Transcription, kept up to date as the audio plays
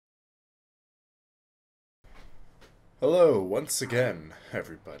Hello, once again,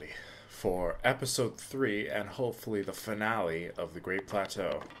 everybody, for episode 3 and hopefully the finale of the Great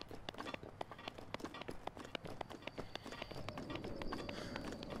Plateau.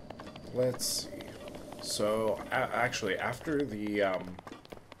 Let's see. So, actually, after the,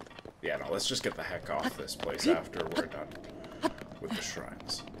 let's just get the heck off this place after we're done with the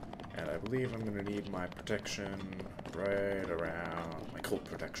shrines. And I believe I'm gonna need my protection right around, my cold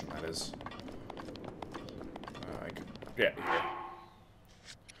protection, that is. Yeah, here.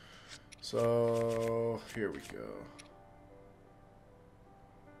 So, here we go.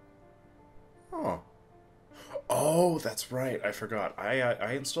 Oh. Oh, that's right. I forgot.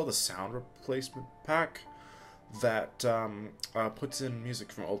 I installed a sound replacement pack that puts in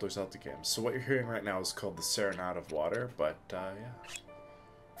music from older Zelda games. So what you're hearing right now is called the Serenade of Water, but, yeah.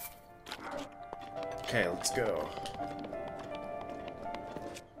 Okay, let's go.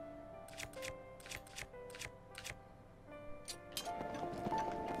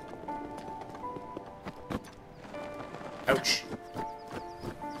 Ouch.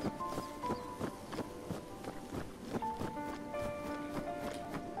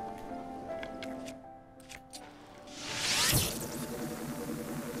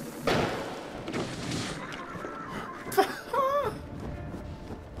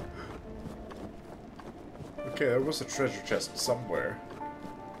 Okay, there was a treasure chest somewhere.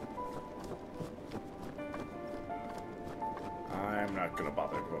 I'm not gonna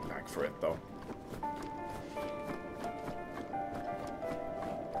bother going back for it, though.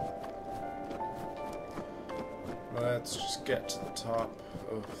 Let's just get to the top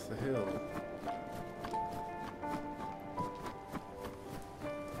of the hill.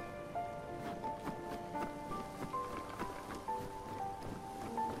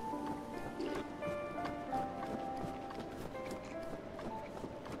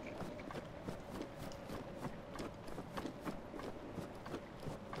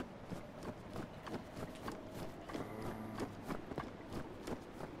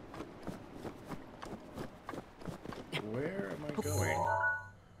 Where am I going?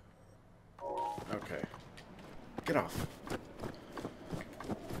 Okay. Get off.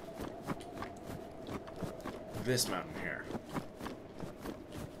 This mountain here.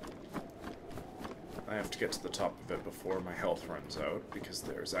 I have to get to the top of it before my health runs out, because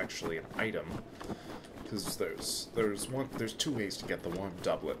there's actually an item. Because there's two ways to get the warm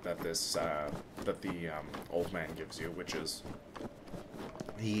doublet that the old man gives you, which is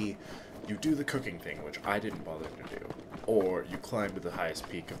you do the cooking thing, which I didn't bother to do, or you climb to the highest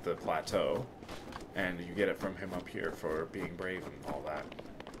peak of the plateau, and you get it from him up here for being brave and all that.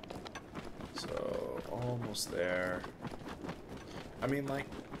 So, almost there. I mean, like,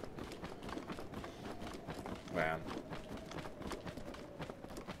 man.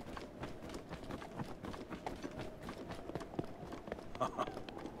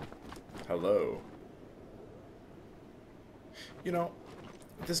 Hello. You know,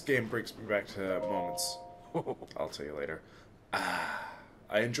 this game brings me back to moments I'll tell you later.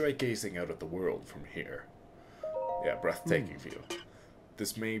 I enjoy gazing out at the world from here. Yeah, breathtaking view.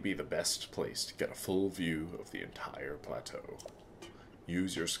 This may be the best place to get a full view of the entire plateau.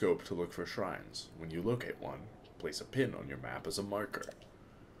 Use your scope to look for shrines. When you locate one, place a pin on your map as a marker.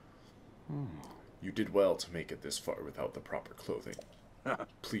 You did well to make it this far without the proper clothing.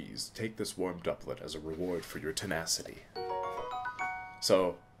 Please, take this warm doublet as a reward for your tenacity.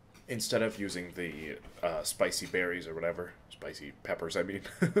 So, instead of using the spicy berries or whatever, spicy peppers I mean,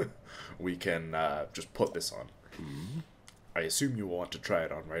 we can just put this on. I assume you want to try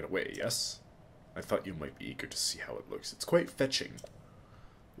it on right away, yes? I thought you might be eager to see how it looks. It's quite fetching.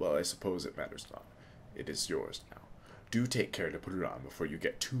 Well, I suppose it matters not. It is yours now. Do take care to put it on before you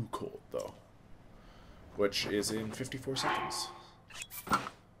get too cold, though. Which is in 54 seconds.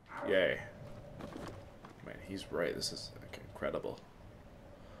 Yay. Man, he's right. This is like, incredible.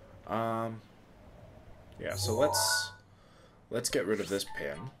 Yeah, so let's get rid of this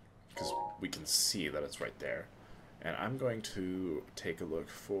pin, because we can see that it's right there. And I'm going to take a look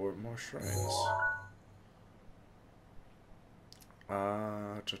for more shrines.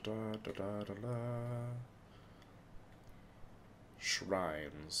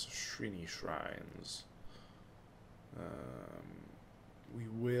 Shrines. Shrini shrines. We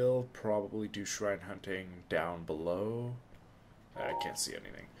will probably do shrine hunting down below. I can't see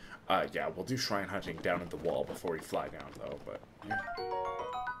anything. Yeah, we'll do shrine hunting down at the wall before we fly down, though, but, yeah.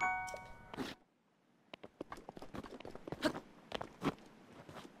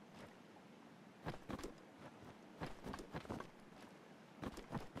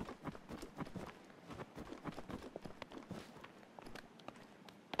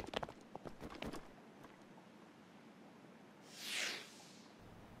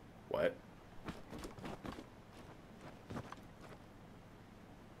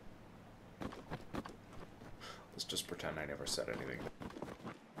 pretend I never said anything.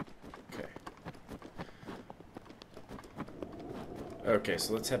 Okay. Okay,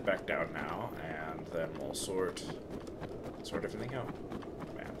 so let's head back down now, and then we'll sort everything out.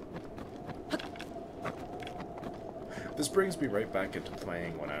 Man. This brings me right back into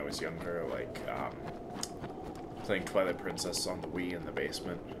playing when I was younger, like, playing Twilight Princess on the Wii in the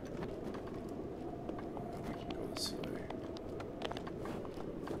basement. We can go this way.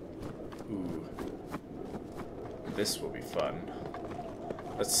 Ooh. This will be fun.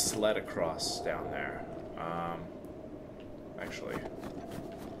 Let's sled across down there. Actually,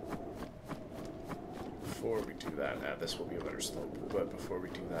 before we do that, this will be a better slope, but before we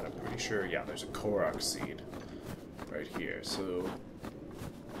do that, I'm pretty sure, yeah, there's a Korok seed right here. So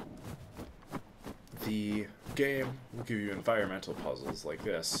the game will give you environmental puzzles like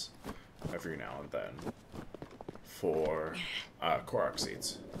this every now and then for Korok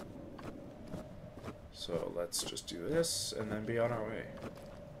seeds. So let's just do this and then be on our way.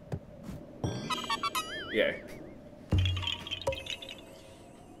 Yay.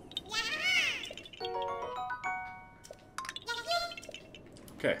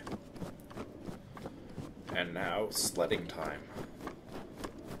 Okay. And now, sledding time.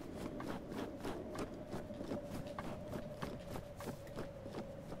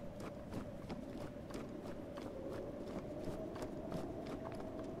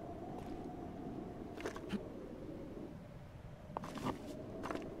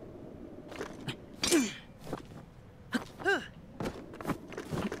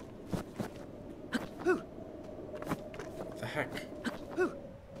 What the heck?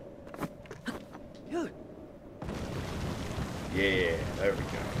 Yeah, there we go.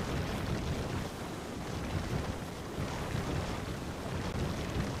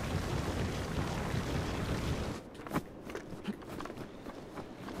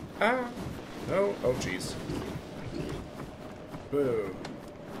 Ah, no, oh jeez. Boo.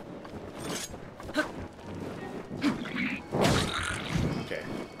 Okay,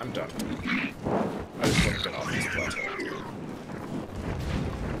 I'm done. I just want to get off this plateau.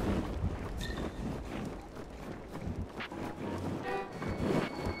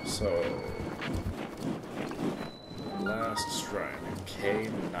 So, last shrine, K.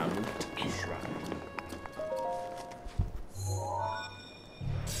 Namut Shrine.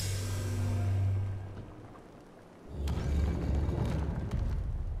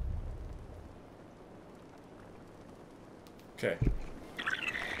 Okay.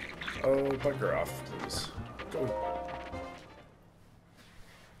 Oh, bugger off, please. Go.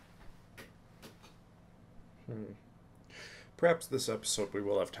 Perhaps this episode we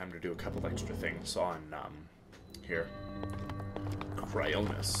will have time to do a couple extra things on, here.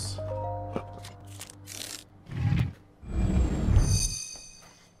 Cryonis.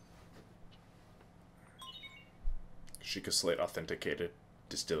 Sheikah Slate authenticated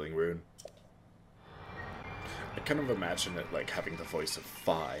distilling rune. I kind of imagine it like having the voice of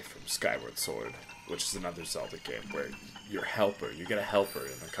Fi from Skyward Sword, which is another Zelda game where your helper, you get a helper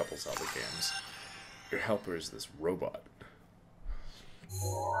in a couple Zelda games. Your helper is this robot.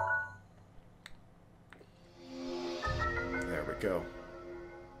 There we go.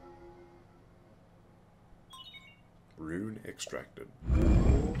 Rune extracted.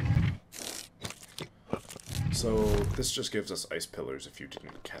 So, this just gives us ice pillars if you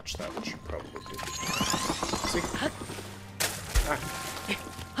didn't catch that, which you probably did. See? Ah.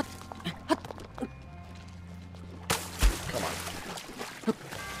 Come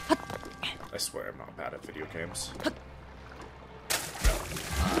on. I swear I'm not bad at video games. No,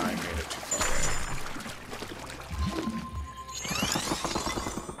 I made it too far away.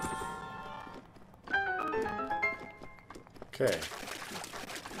 Okay.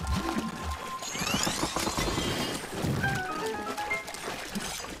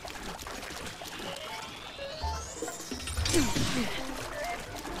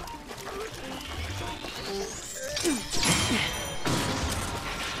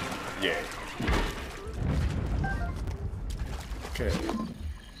 Yay. Okay.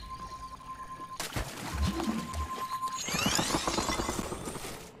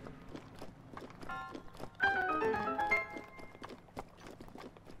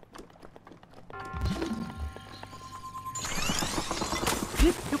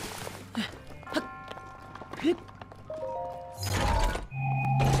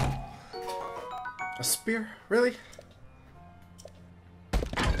 A spear? Really?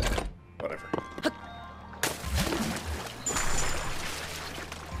 Whatever.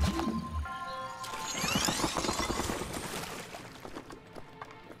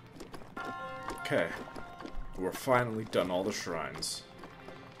 Okay. We're finally done all the shrines.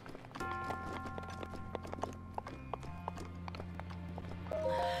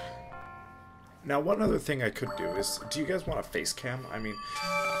 Now, one other thing I could do is, do you guys want a face cam? I mean,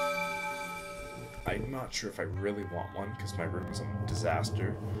 I'm not sure if I really want one because my room is a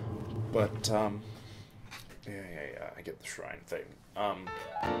disaster. But, yeah, I get the shrine thing. I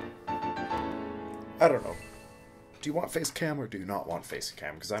don't know. Do you want face cam or do you not want face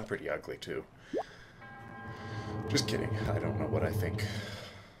cam? Because I'm pretty ugly too. Just kidding. I don't know what I think.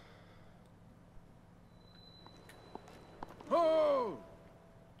 Oh!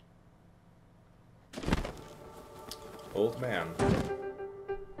 Old man.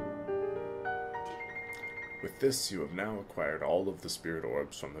 With this, you have now acquired all of the spirit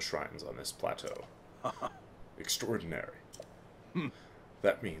orbs from the shrines on this plateau. Extraordinary.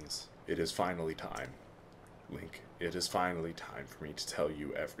 That means it is finally time. Link, it is finally time for me to tell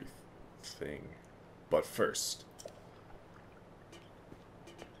you everything. But first...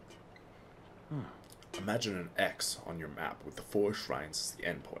 Imagine an X on your map with the 4 shrines as the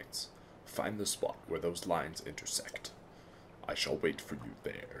endpoints. Find the spot where those lines intersect. I shall wait for you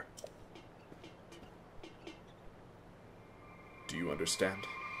there. Do you understand?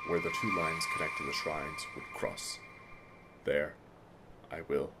 Where the 2 lines connecting the shrines would cross. There, I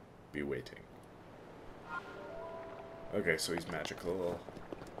will be waiting. Okay, so he's magical.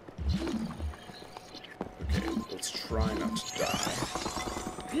 Okay, let's try not to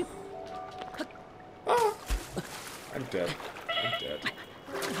die. Ah! I'm dead. I'm dead.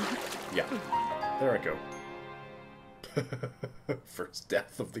 Yeah, there I go. First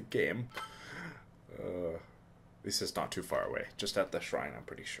death of the game. This is not too far away. Just at the shrine, I'm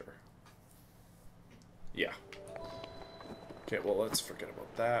pretty sure. Yeah. Okay, well, let's forget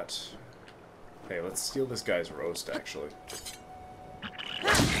about that. Hey, let's steal this guy's roast, actually.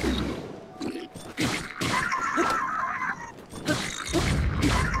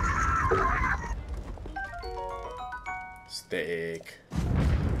 Steak.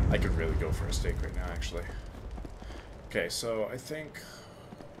 I could really go for a steak right now, actually. Okay, so I think...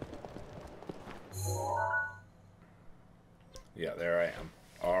 Yeah, there I am.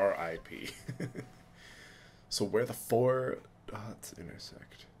 R.I.P. So where the 4 dots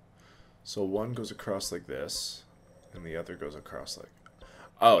intersect. So one goes across like this, and the other goes across like...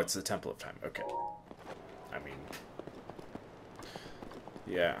 Oh, it's the Temple of Time. Okay. I mean...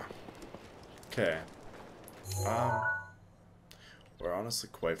 Yeah. Okay. We're honestly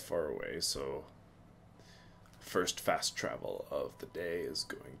quite far away, so... First fast travel of the day is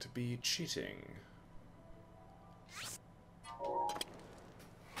going to be cheating.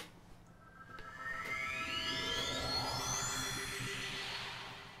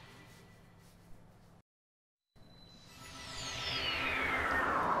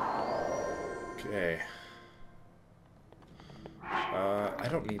 Okay. I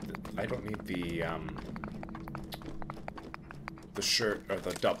don't need the shirt or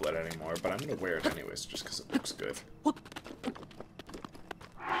the doublet anymore, but I'm gonna wear it anyways just because it looks good.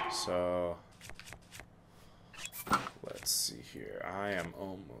 So let's see here. I am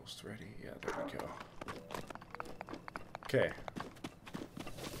almost ready. Yeah, there we go. Okay.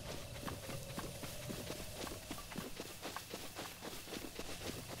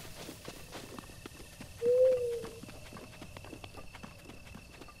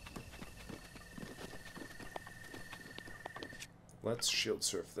 Let's shield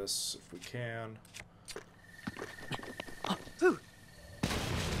surf this if we can.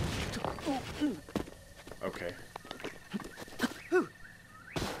 Okay.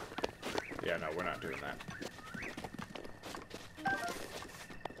 Yeah, no, we're not doing that.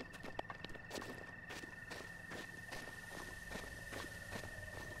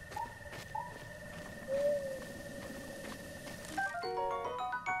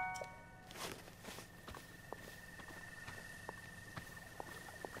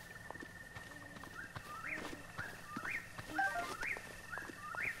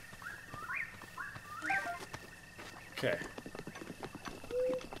 Okay.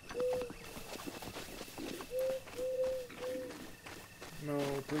 No,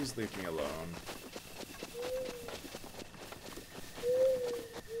 please leave me alone.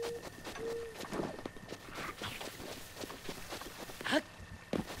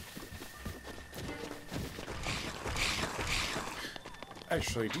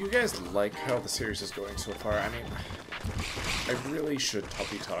 Actually, do you guys like how the series is going so far? I mean, I really should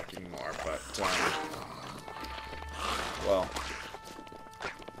be talking more, but, well,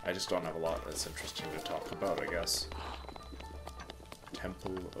 I just don't have a lot that's interesting to talk about, I guess.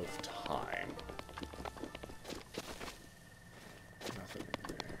 Temple of Time. Nothing in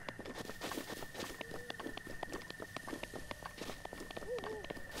there.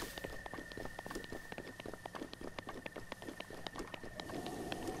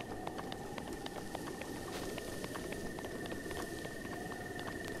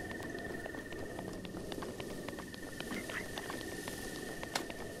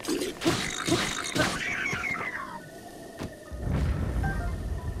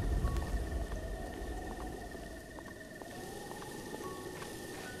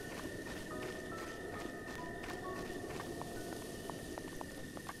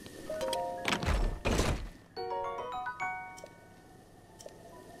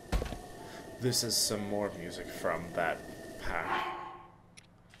 This is some more music from that pack.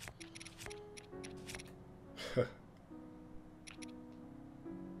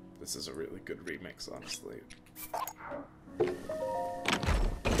 This is a really good remix, honestly.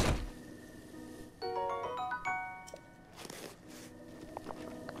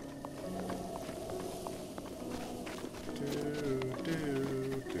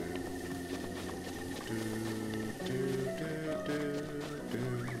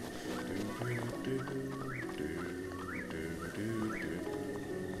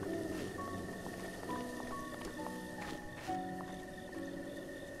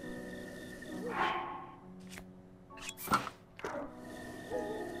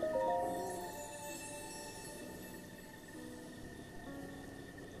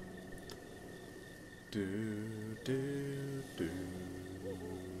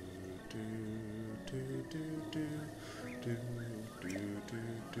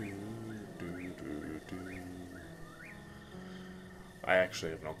 I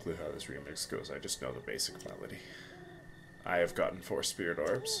actually have no clue how this remix goes, I just know the basic melody. I have gotten 4 spirit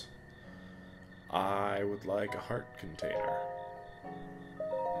orbs. I would like a heart container.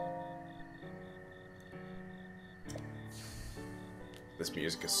 This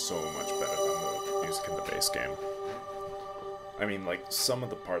music is so much better than the music in the base game. I mean, like, some of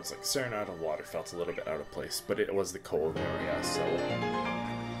the parts, like Serenade on Water, felt a little bit out of place, but it was the cold area, so...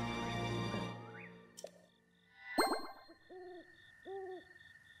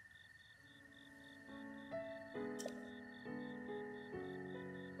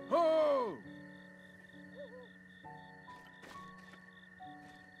 Ho!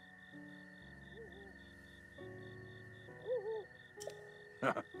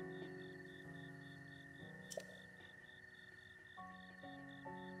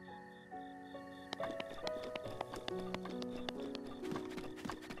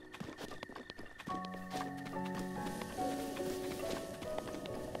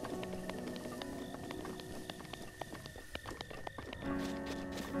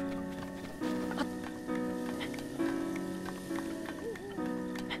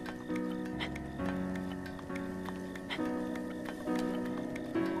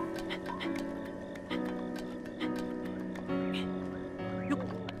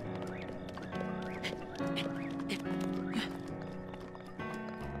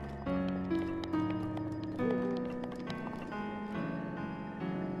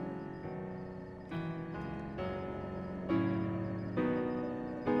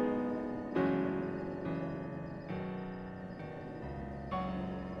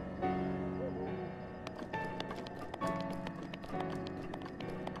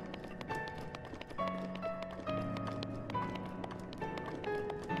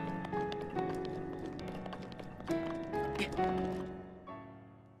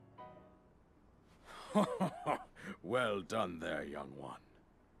 Well done there, young one.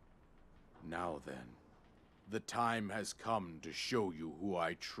 Now then, the time has come to show you who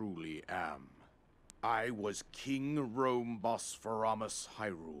I truly am. I was King Rome Bosphoramus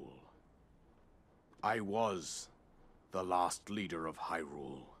Hyrule. I was the last leader of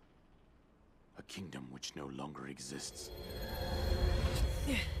Hyrule, a kingdom which no longer exists.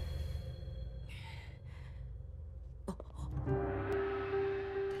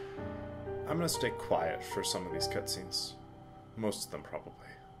 I'm gonna stay quiet for some of these cutscenes. Most of them, probably.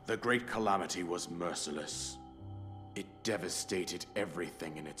 The Great Calamity was merciless. It devastated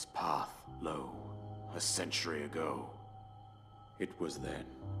everything in its path, lo, a century ago. It was then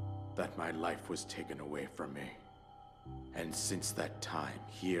that my life was taken away from me. And since that time,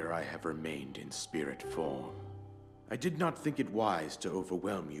 here I have remained in spirit form. I did not think it wise to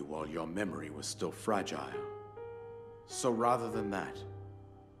overwhelm you while your memory was still fragile. So rather than that,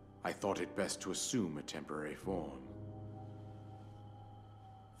 I thought it best to assume a temporary form.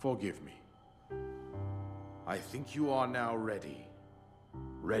 Forgive me. I think you are now ready.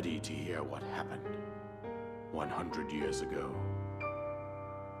 Ready to hear what happened 100 years ago.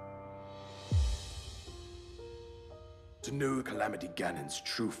 To know Calamity Ganon's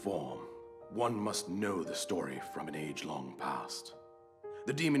true form, one must know the story from an age-long past.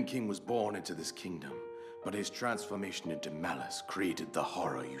 The Demon King was born into this kingdom, but his transformation into malice created the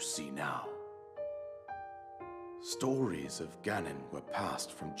horror you see now. Stories of Ganon were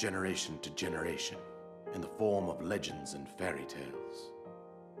passed from generation to generation in the form of legends and fairy tales.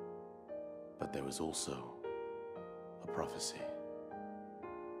 But there was also a prophecy.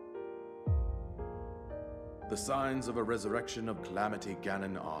 The signs of a resurrection of Calamity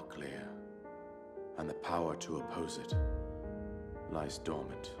Ganon are clear, and the power to oppose it lies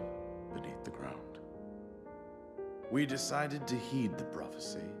dormant beneath the ground. We decided to heed the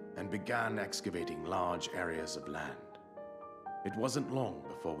prophecy and began excavating large areas of land. It wasn't long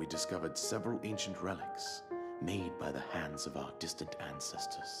before we discovered several ancient relics made by the hands of our distant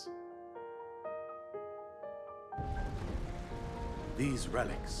ancestors. These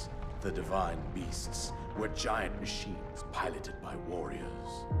relics, the divine beasts, were giant machines piloted by warriors.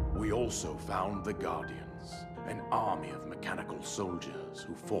 We also found the Guardians, an army of mechanical soldiers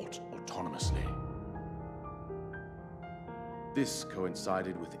who fought autonomously. This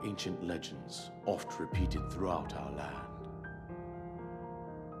coincided with ancient legends, oft repeated throughout our land.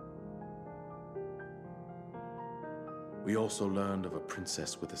 We also learned of a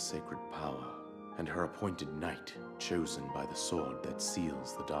princess with a sacred power, and her appointed knight, chosen by the sword that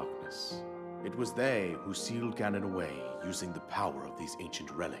seals the darkness. It was they who sealed Ganon away using the power of these ancient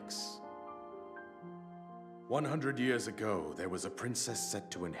relics. 100 years ago, there was a princess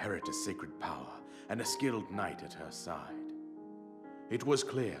set to inherit a sacred power, and a skilled knight at her side. It was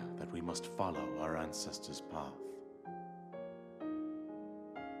clear that we must follow our ancestors' path.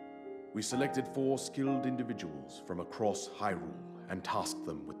 We selected 4 skilled individuals from across Hyrule and tasked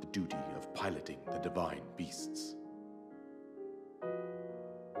them with the duty of piloting the divine beasts.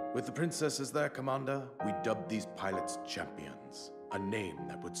 With the princess as their commander, we dubbed these pilots champions, a name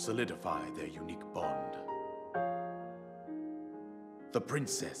that would solidify their unique bond. The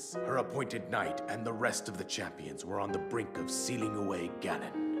princess, her appointed knight, and the rest of the champions were on the brink of sealing away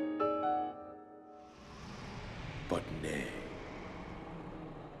Ganon. But nay.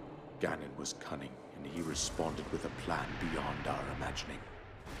 Ganon was cunning, and he responded with a plan beyond our imagining.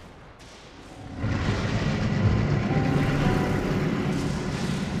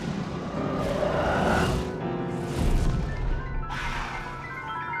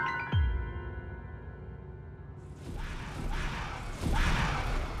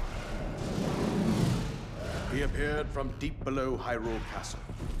 He appeared from deep below Hyrule Castle,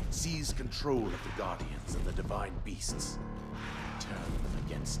 seized control of the Guardians and the divine beasts, turned them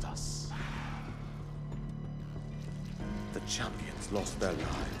against us. The champions lost their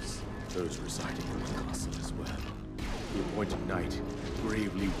lives, those residing in the castle as well. The appointed knight,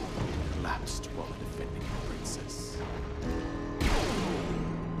 gravely wounded, collapsed while defending the princess.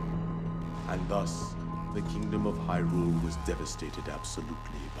 And thus, the kingdom of Hyrule was devastated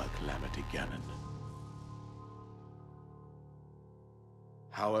absolutely by Calamity Ganon.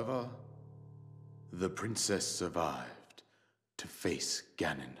 However, the princess survived to face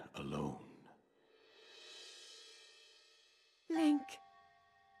Ganon alone. Link,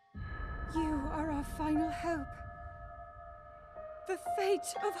 you are our final hope. The fate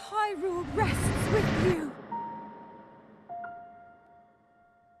of Hyrule rests with you.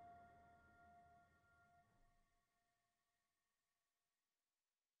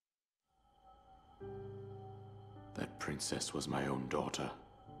 That princess was my own daughter,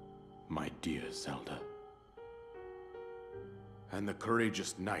 my dear Zelda. And the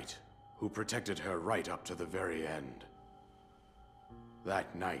courageous knight who protected her right up to the very end.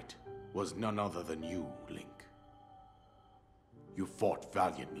 That knight was none other than you, Link. You fought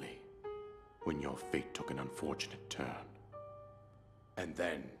valiantly when your fate took an unfortunate turn. And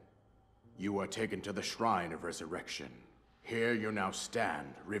then, you were taken to the Shrine of Resurrection. Here you now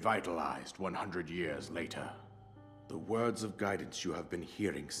stand, revitalized 100 years later. The words of guidance you have been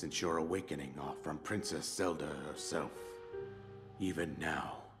hearing since your awakening are from Princess Zelda herself. Even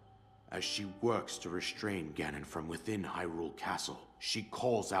now, as she works to restrain Ganon from within Hyrule Castle, she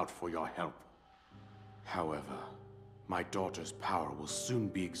calls out for your help. However, my daughter's power will soon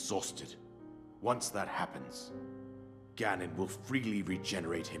be exhausted. Once that happens, Ganon will freely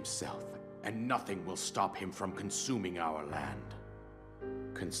regenerate himself, and nothing will stop him from consuming our land.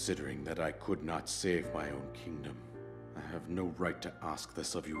 Considering that I could not save my own kingdom, I have no right to ask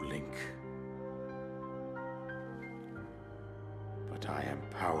this of you, Link. But I am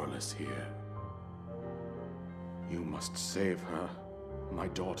powerless here. You must save her, my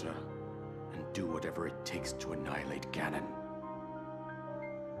daughter, and do whatever it takes to annihilate Ganon.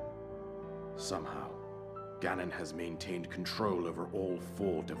 Somehow, Ganon has maintained control over all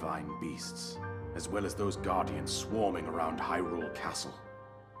 4 divine beasts, as well as those guardians swarming around Hyrule Castle.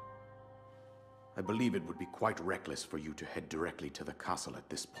 I believe it would be quite reckless for you to head directly to the castle at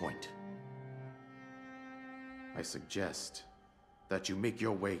this point. I suggest that you make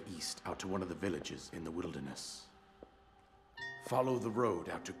your way east out to one of the villages in the wilderness. Follow the road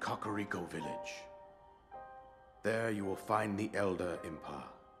out to Kakariko Village. There you will find the Elder Impa.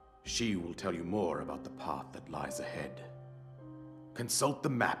 She will tell you more about the path that lies ahead. Consult the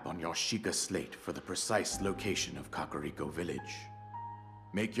map on your Sheikah slate for the precise location of Kakariko Village.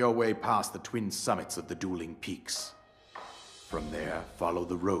 Make your way past the twin summits of the dueling peaks. From there, follow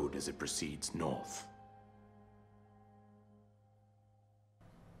the road as it proceeds north.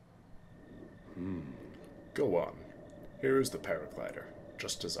 Go on. Here is the paraglider,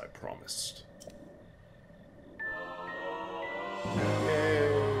 just as I promised.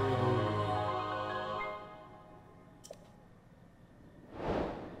 Yay!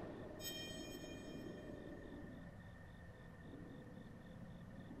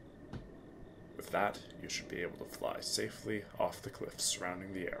 With that, you should be able to fly safely off the cliffs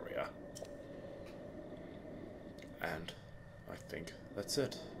surrounding the area. And I think that's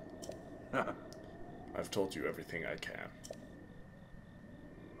it. I've told you everything I can.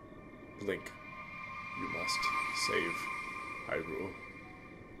 Link, you must save Hyrule.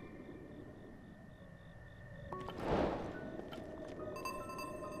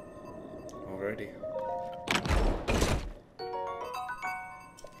 Alrighty.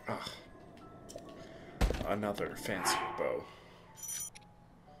 Ah. Another fancy bow.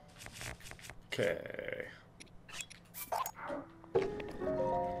 Okay.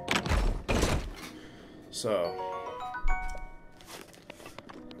 So,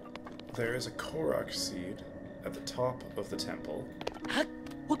 there is a Korok seed at the top of the temple.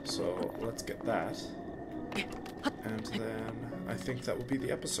 So, let's get that. And then, I think that will be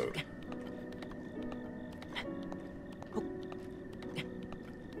the episode.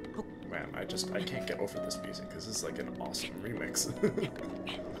 Man, I can't get over this music, because this is like an awesome remix.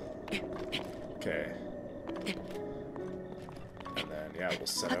 Okay. And then, yeah, we'll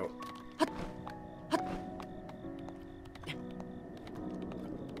set out.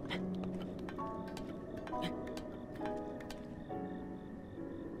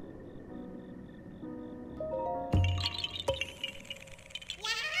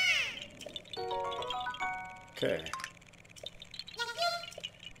 Okay.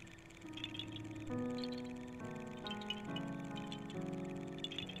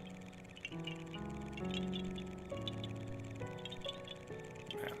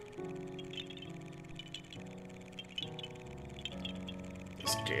 Man.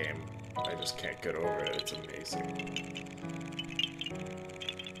 This game, I just can't get over it. It's amazing.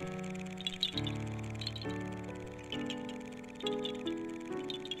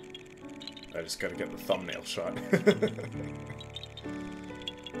 I just gotta get the thumbnail shot.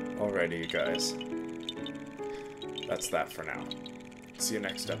 Alrighty, you guys. That's that for now. See you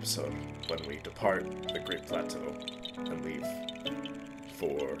next episode, when we depart the Great Plateau and leave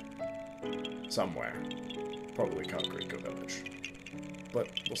for somewhere. Probably Kakariko Village. But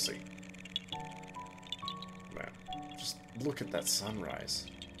we'll see. Man, just look at that sunrise.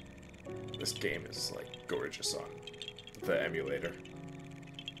 This game is, like, gorgeous on the emulator.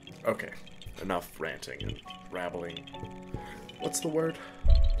 Okay. Enough ranting and rabbling. What's the word?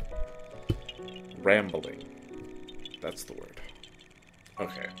 Rambling. That's the word.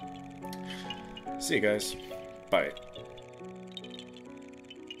 Okay. See you guys. Bye.